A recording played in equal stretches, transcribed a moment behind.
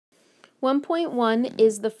1.1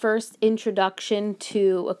 is the first introduction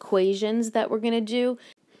to equations that we're going to do,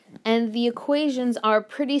 and the equations are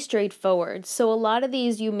pretty straightforward. So a lot of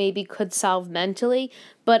these you maybe could solve mentally,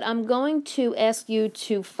 but I'm going to ask you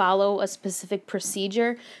to follow a specific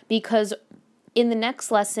procedure because in the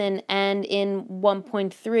next lesson and in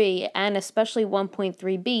 1.3 and especially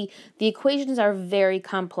 1.3b, the equations are very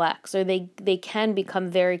complex, or they can become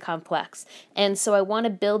very complex. And so I want to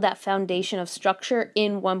build that foundation of structure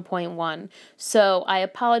in 1.1. So I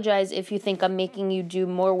apologize if you think I'm making you do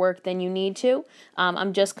more work than you need to.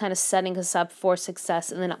 I'm just kind of setting us up for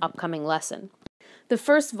success in an upcoming lesson. The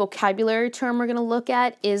first vocabulary term we're going to look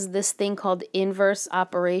at is this thing called inverse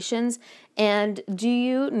operations. And do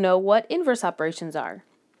you know what inverse operations are?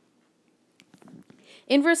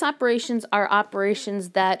 Inverse operations are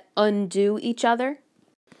operations that undo each other.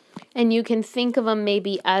 And you can think of them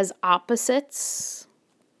maybe as opposites.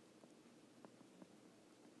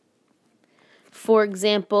 For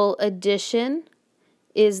example, addition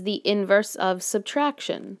is the inverse of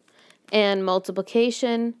subtraction, and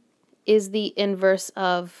multiplication is the inverse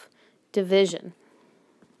of division.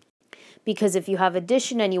 Because if you have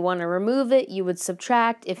addition and you want to remove it, you would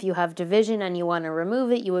subtract. If you have division and you want to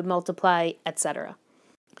remove it, you would multiply, etc.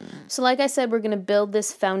 So like I said, we're going to build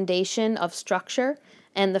this foundation of structure,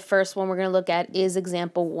 and the first one we're going to look at is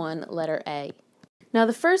example 1, letter A. Now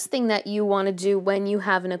the first thing that you want to do when you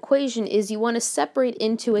have an equation is you want to separate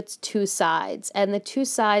into its two sides, and the two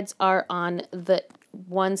sides are on the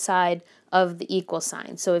one side of the equal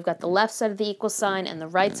sign. So we've got the left side of the equal sign and the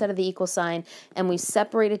right side of the equal sign, and we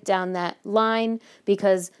separate it down that line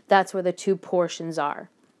because that's where the two portions are.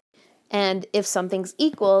 And if something's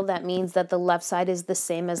equal, that means that the left side is the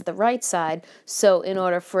same as the right side. So in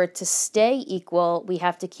order for it to stay equal, we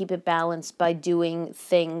have to keep it balanced by doing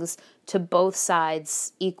things to both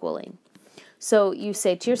sides equaling. So you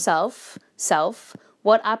say to yourself,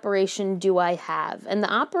 what operation do I have? And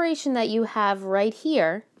the operation that you have right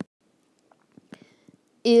here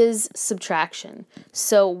is subtraction.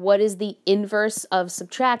 So what is the inverse of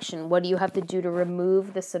subtraction? What do you have to do to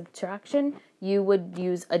remove the subtraction? You would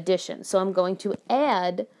use addition. So I'm going to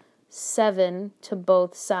add 7 to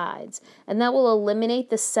both sides. And that will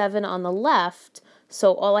eliminate the 7 on the left.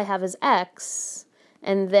 So all I have is x.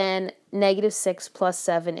 And then negative 6 plus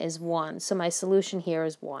 7 is 1. So my solution here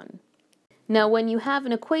is 1. Now, when you have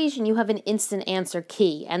an equation, you have an instant answer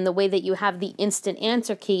key, and the way that you have the instant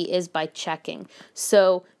answer key is by checking.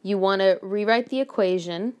 So you want to rewrite the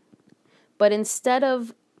equation, but instead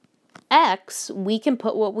of x, we can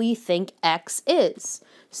put what we think x is.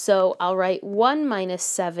 So I'll write 1 minus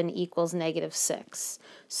 7 equals negative 6.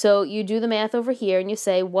 So you do the math over here and you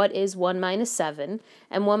say, what is 1 minus 7?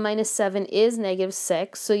 And 1 minus 7 is negative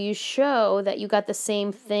 6. So you show that you got the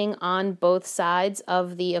same thing on both sides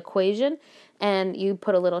of the equation. And you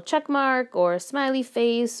put a little check mark or a smiley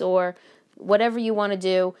face or whatever you want to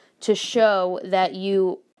do to show that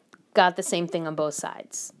you got the same thing on both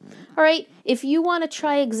sides. All right, if you want to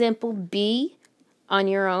try example B on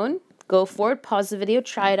your own, go for it, pause the video,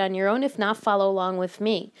 try it on your own. If not, follow along with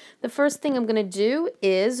me. The first thing I'm going to do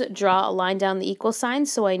is draw a line down the equal sign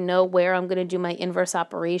so I know where I'm going to do my inverse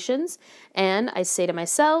operations. And I say to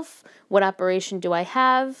myself, what operation do I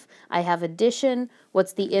have? I have addition.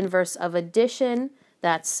 What's the inverse of addition?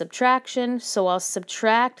 That's subtraction. So I'll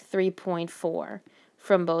subtract 3.4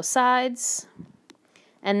 from both sides,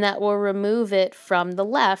 and that will remove it from the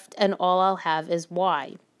left, and all I'll have is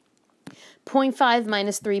y. 0.5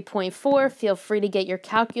 minus 3.4, feel free to get your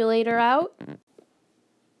calculator out.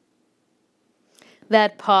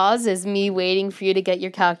 That pause is me waiting for you to get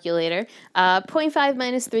your calculator. 0.5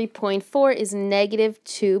 minus 3.4 is negative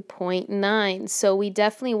 2.9. So we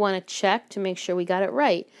definitely want to check to make sure we got it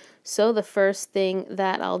right. So the first thing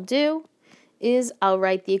that I'll do is I'll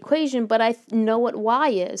write the equation, but I know what y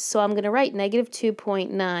is. So I'm going to write negative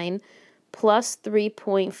 2.9 plus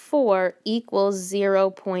 3.4 equals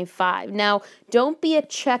 0.5. Now, don't be a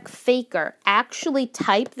check faker. Actually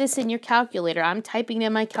type this in your calculator. I'm typing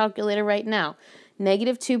in my calculator right now.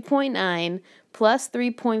 Negative 2.9 plus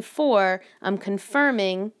 3.4, I'm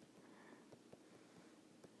confirming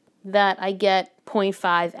that I get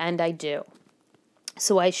 0.5, and I do.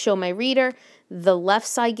 So I show my reader, the left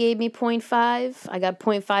side gave me 0.5. I got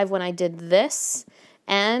 0.5 when I did this,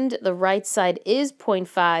 and the right side is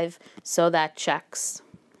 0.5, so that checks.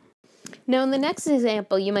 Now, in the next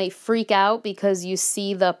example, you might freak out because you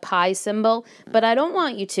see the pi symbol, but I don't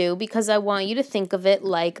want you to, because I want you to think of it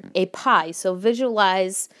like a pie. So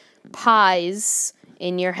visualize pies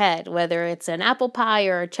in your head, whether it's an apple pie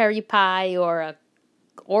or a cherry pie or a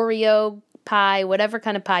Oreo pie, whatever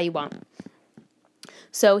kind of pie you want.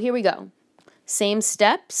 So here we go. Same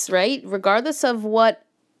steps, right? Regardless of what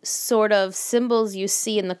sort of symbols you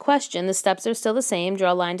see in the question, the steps are still the same.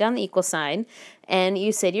 Draw a line down the equal sign, and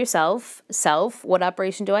you say to yourself, what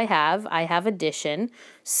operation do I have? I have addition,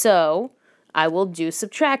 so I will do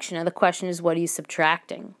subtraction. Now the question is, what are you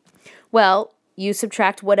subtracting? Well, you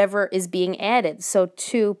subtract whatever is being added. So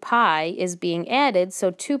 2 pi is being added, so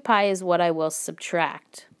 2 pi is what I will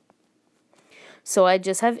subtract. So I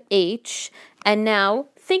just have h, and now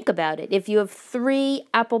think about it. If you have 3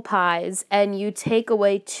 apple pies and you take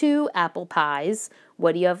away 2 apple pies,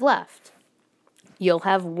 what do you have left? You'll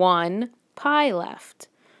have 1 pie left.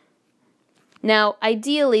 Now,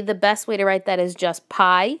 ideally, the best way to write that is just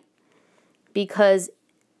pi, because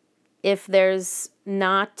if there's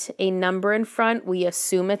not a number in front, we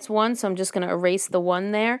assume it's 1, so I'm just going to erase the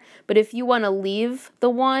 1 there. But if you want to leave the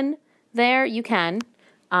 1 there, you can.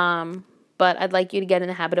 But I'd like you to get in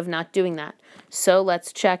the habit of not doing that. So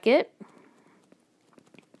let's check it.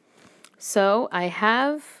 So I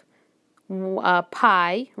have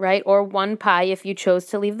pi, right, or 1 pi if you chose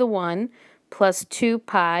to leave the 1, plus 2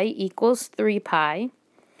 pi equals 3 pi.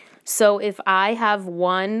 So if I have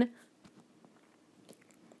 1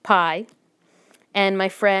 pi and my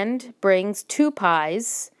friend brings 2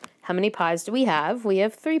 pies, how many pies do we have? We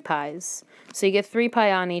have 3 pies. So you get 3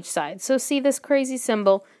 pi on each side. So see, this crazy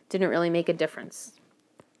symbol didn't really make a difference.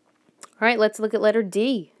 All right, let's look at letter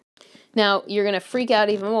D. Now, you're going to freak out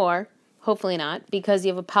even more, hopefully not, because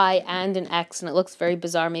you have a pi and an x, and it looks very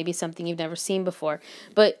bizarre, maybe something you've never seen before.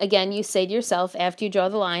 But again, you say to yourself, after you draw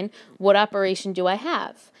the line, what operation do I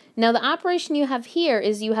have? Now, the operation you have here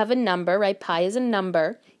is you have a number, right? Pi is a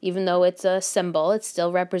number. Even though it's a symbol, it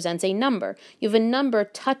still represents a number. You have a number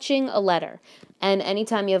touching a letter. And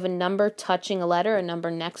anytime you have a number touching a letter, a number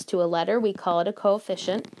next to a letter, we call it a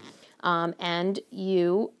coefficient. And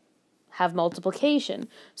you have multiplication.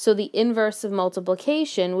 So the inverse of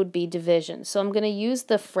multiplication would be division. So I'm going to use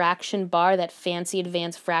the fraction bar, that fancy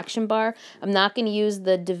advanced fraction bar. I'm not going to use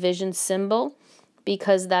the division symbol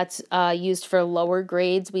because that's used for lower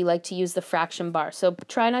grades. We like to use the fraction bar. So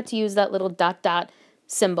try not to use that little dot dot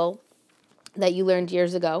symbol that you learned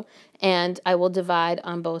years ago, and I will divide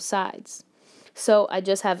on both sides. So I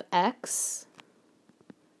just have x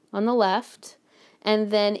on the left,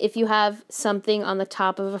 and then if you have something on the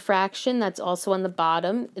top of a fraction that's also on the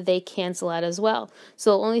bottom, they cancel out as well.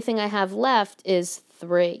 So the only thing I have left is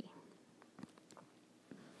 3.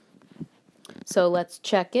 So let's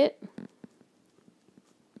check it.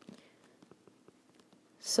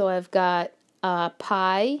 So I've got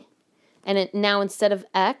pi, and now instead of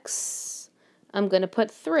x, I'm going to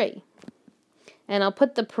put 3. And I'll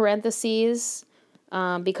put the parentheses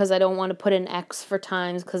because I don't want to put an x for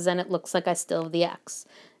times, because then it looks like I still have the x.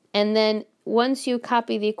 And then once you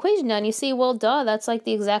copy the equation down, you see, well, duh, that's like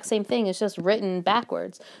the exact same thing. It's just written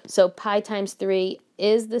backwards. So pi times 3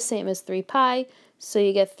 is the same as 3 pi. So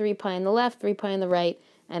you get 3 pi on the left, 3 pi on the right,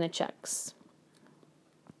 and it checks.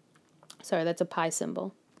 Sorry, that's a pi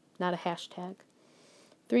symbol, not a hashtag.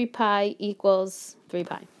 3 pi equals 3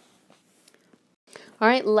 pi. All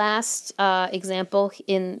right, last example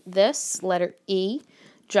in this, letter E.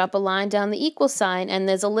 Drop a line down the equal sign, and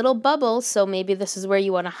there's a little bubble, so maybe this is where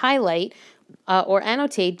you want to highlight or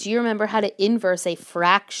annotate. Do you remember how to inverse a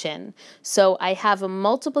fraction? So I have a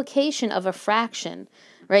multiplication of a fraction,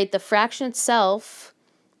 right? The fraction itself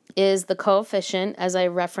is the coefficient, as I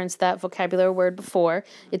referenced that vocabulary word before.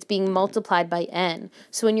 It's being multiplied by n.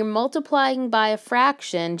 So when you're multiplying by a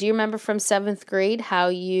fraction, do you remember from 7th grade how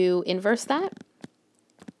you inverse that?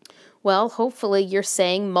 Well, hopefully you're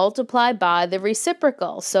saying multiply by the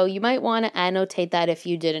reciprocal. So you might want to annotate that if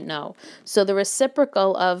you didn't know. So the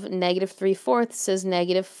reciprocal of -3/4 is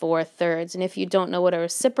 -4/3. And if you don't know what a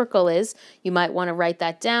reciprocal is, you might want to write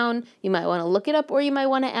that down. You might want to look it up, or you might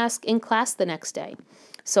want to ask in class the next day.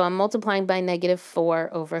 So I'm multiplying by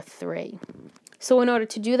 -4/3. So in order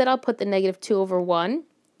to do that, I'll put the -2/1.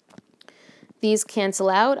 These cancel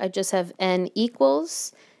out. I just have n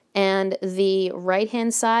equals. And the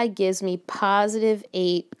right-hand side gives me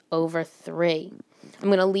 +8/3. I'm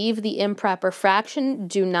going to leave the improper fraction.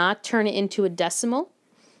 Do not turn it into a decimal.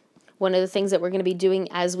 One of the things that we're going to be doing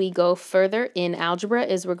as we go further in algebra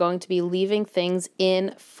is we're going to be leaving things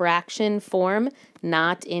in fraction form,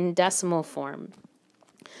 not in decimal form.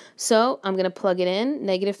 So I'm going to plug it in,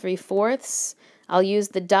 -3/4. I'll use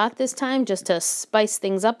the dot this time just to spice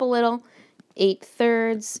things up a little.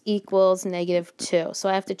 8/3 equals -2. So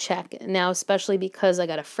I have to check now, especially because I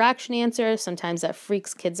got a fraction answer. Sometimes that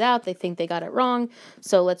freaks kids out. They think they got it wrong.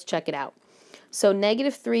 So let's check it out. So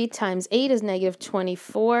 -3 times 8 is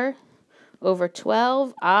 -24. over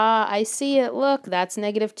 12. Ah, I see it. Look, that's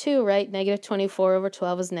negative 2, right? Negative 24 over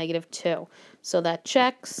 12 is negative 2. So that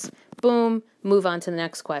checks. Boom. Move on to the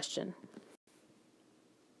next question.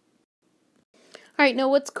 All right, now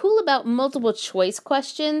what's cool about multiple choice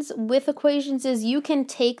questions with equations is you can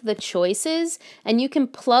take the choices and you can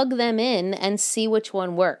plug them in and see which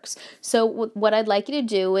one works. So what I'd like you to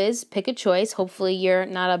do is pick a choice. Hopefully you're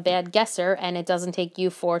not a bad guesser and it doesn't take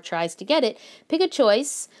you 4 tries to get it. Pick a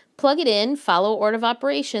choice, plug it in, follow order of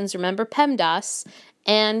operations, remember PEMDAS,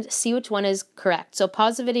 and see which one is correct. So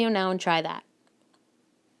pause the video now and try that.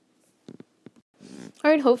 All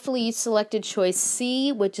right, hopefully you selected choice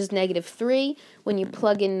C, which is negative 3. When you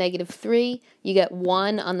plug in negative 3, you get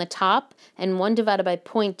 1 on the top, and 1 divided by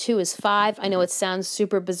 0.2 is 5. I know it sounds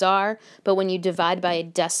super bizarre, but when you divide by a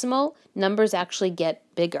decimal, numbers actually get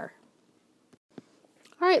bigger.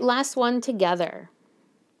 All right, last one together.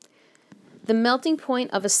 The melting point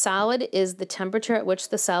of a solid is the temperature at which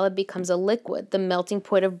the solid becomes a liquid. The melting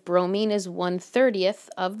point of bromine is 1/30th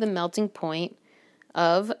of the melting point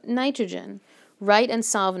of nitrogen. Write and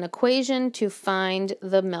solve an equation to find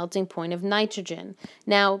the melting point of nitrogen.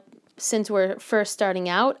 Now, since we're first starting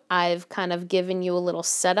out, I've kind of given you a little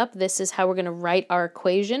setup. This is how we're going to write our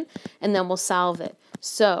equation, and then we'll solve it.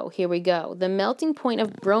 So here we go. The melting point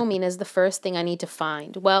of bromine is the first thing I need to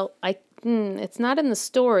find. Well, it's not in the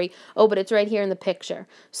story. Oh, but it's right here in the picture.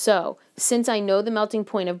 So since I know the melting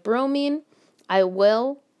point of bromine, I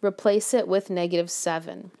will replace it with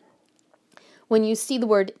 -7. When you see the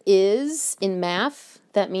word is in math,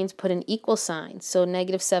 that means put an equal sign. So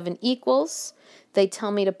 -7 equals. They tell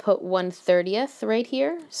me to put 1/30th right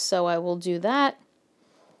here, so I will do that.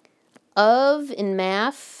 Of in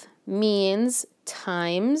math means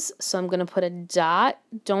times, so I'm going to put a dot.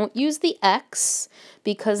 Don't use the x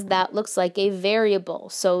because that looks like a variable.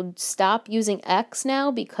 So stop using x now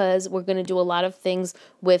because we're going to do a lot of things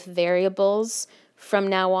with variables from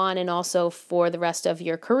now on and also for the rest of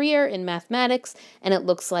your career in mathematics, and it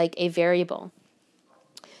looks like a variable.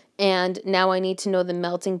 And now I need to know the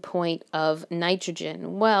melting point of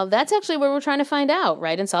nitrogen. Well, that's actually what we're trying to find out,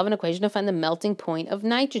 right? And solve an equation to find the melting point of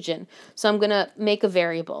nitrogen. So I'm going to make a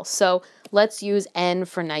variable. So let's use N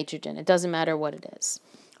for nitrogen. It doesn't matter what it is.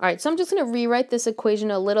 All right, so I'm just going to rewrite this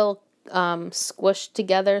equation a little squished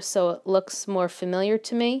together so it looks more familiar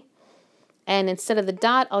to me. And instead of the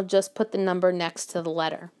dot, I'll just put the number next to the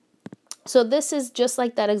letter. So this is just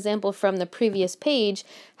like that example from the previous page.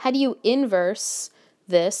 How do you inverse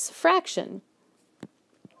this fraction?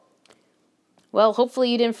 Well, hopefully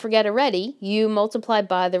you didn't forget already. You multiply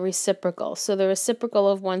by the reciprocal. So the reciprocal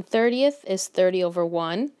of 1/30th is 30 over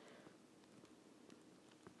 1.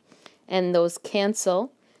 And those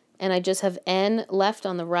cancel. And I just have n left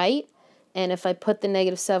on the right. And if I put the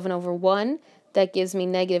 -7 over 1, that gives me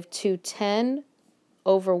 -210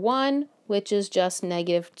 over 1, which is just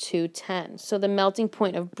 -210. So the melting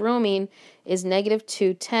point of bromine is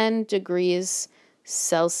 -210 degrees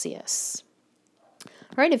Celsius.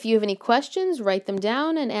 All right, if you have any questions, write them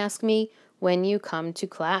down and ask me when you come to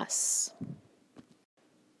class.